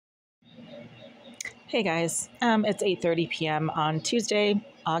Hey guys, it's 8:30 p.m. on Tuesday,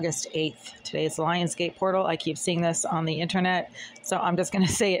 August 8th. Today is the Lionsgate portal. I keep seeing this on the internet, so I'm just going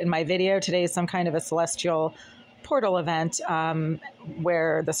to say it in my video. Today is some kind of a celestial portal event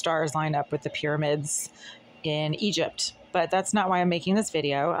where the stars line up with the pyramids in Egypt. But that's not why I'm making this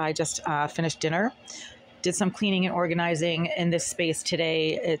video. I just finished dinner, did some cleaning and organizing in this space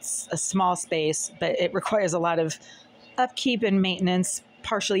today. It's a small space, but it requires a lot of upkeep and maintenance,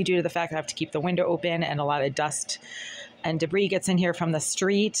 partially due to the fact that I have to keep the window open and a lot of dust and debris gets in here from the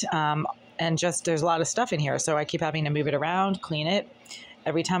street. And just there's a lot of stuff in here. So I keep having to move it around, clean it.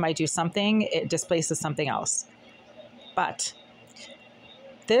 Every time I do something, it displaces something else. But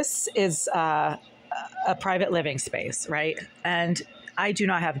this is a private living space, right? And I do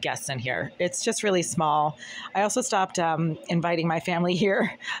not have guests in here. It's just really small. I also stopped inviting my family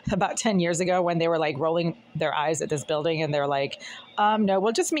here about 10 years ago when they were like rolling their eyes at this building and they're like, no,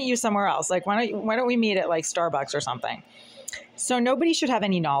 we'll just meet you somewhere else. Like, why don't we meet at like Starbucks or something? So nobody should have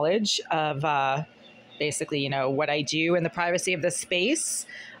any knowledge of basically, you know, what I do in the privacy of this space,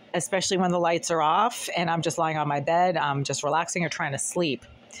 especially when the lights are off and I'm just lying on my bed, I'm just relaxing or trying to sleep.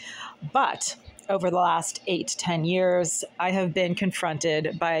 But over the last 8 to 10 years, I have been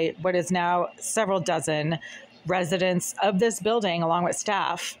confronted by what is now several dozen residents of this building, along with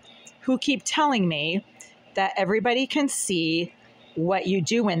staff, who keep telling me that everybody can see what you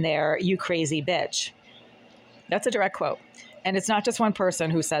do in there, you crazy bitch. That's a direct quote. And it's not just one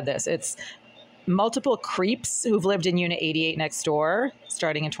person who said this. It's multiple creeps who've lived in Unit 88 next door,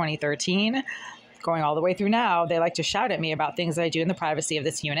 starting in 2013, going all the way through now. They like to shout at me about things that I do in the privacy of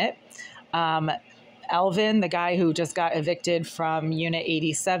this unit. Elvin, the guy who just got evicted from Unit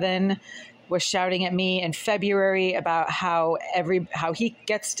 87, was shouting at me in February about how he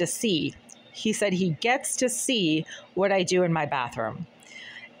gets to see. He said he gets to see what I do in my bathroom.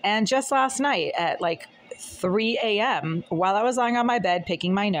 And just last night at like 3 a.m., while I was lying on my bed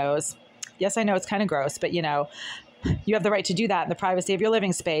picking my nose, yes, I know it's kind of gross, but you know, you have the right to do that in the privacy of your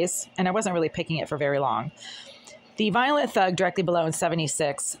living space. And I wasn't really picking it for very long. The violent thug directly below in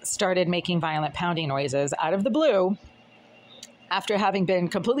 76 started making violent pounding noises out of the blue after having been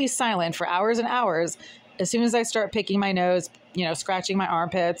completely silent for hours and hours. As soon as I start picking my nose, you know, scratching my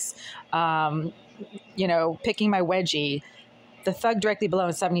armpits, you know, picking my wedgie, the thug directly below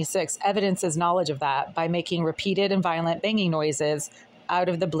in 76 evidences knowledge of that by making repeated and violent banging noises out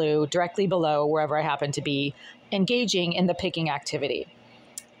of the blue directly below wherever I happen to be engaging in the picking activity.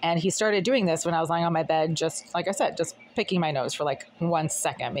 And he started doing this when I was lying on my bed, just like I said, just picking my nose for like 1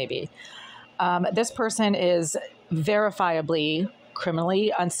 second, maybe. This person is verifiably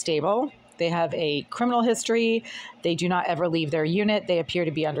criminally unstable. They have a criminal history. They do not ever leave their unit. They appear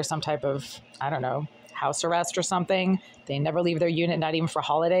to be under some type of, I don't know, house arrest or something. They never leave their unit, not even for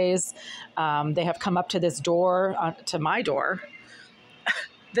holidays. They have come up to this door, to my door,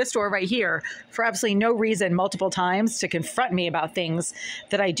 this door right here, for absolutely no reason multiple times to confront me about things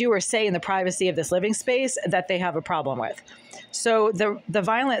that I do or say in the privacy of this living space that they have a problem with. So the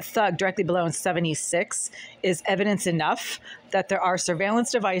violent thug directly below in 76 is evidence enough that there are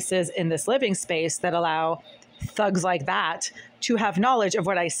surveillance devices in this living space that allow thugs like that to have knowledge of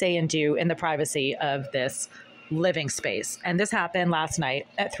what I say and do in the privacy of this living space. And this happened last night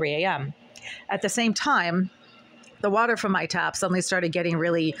at 3 a.m. At the same time, the water from my tap suddenly started getting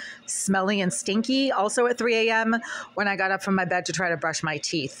really smelly and stinky also at 3 a.m. when I got up from my bed to try to brush my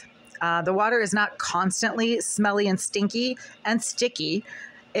teeth. The water is not constantly smelly and stinky and sticky.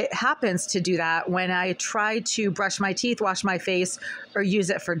 It happens to do that when I try to brush my teeth, wash my face, or use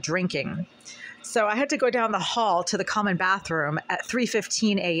it for drinking. So I had to go down the hall to the common bathroom at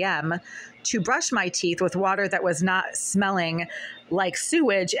 3:15 a.m. to brush my teeth with water that was not smelling like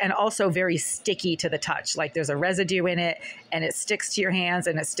sewage and also very sticky to the touch. Like there's a residue in it and it sticks to your hands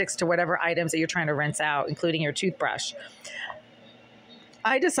and it sticks to whatever items that you're trying to rinse out, including your toothbrush.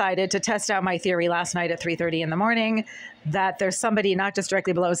 I decided to test out my theory last night at 3:30 in the morning that there's somebody not just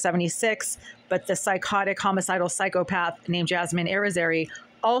directly below 76, but the psychotic homicidal psychopath named Jasmine Irizarry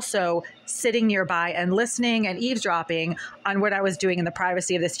also sitting nearby and listening and eavesdropping on what I was doing in the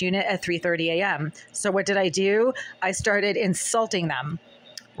privacy of this unit at 3:30 a.m. So what did I do? I started insulting them,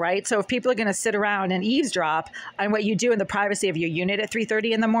 right? So if people are going to sit around and eavesdrop on what you do in the privacy of your unit at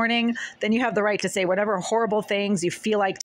 3:30 in the morning, then you have the right to say whatever horrible things you feel like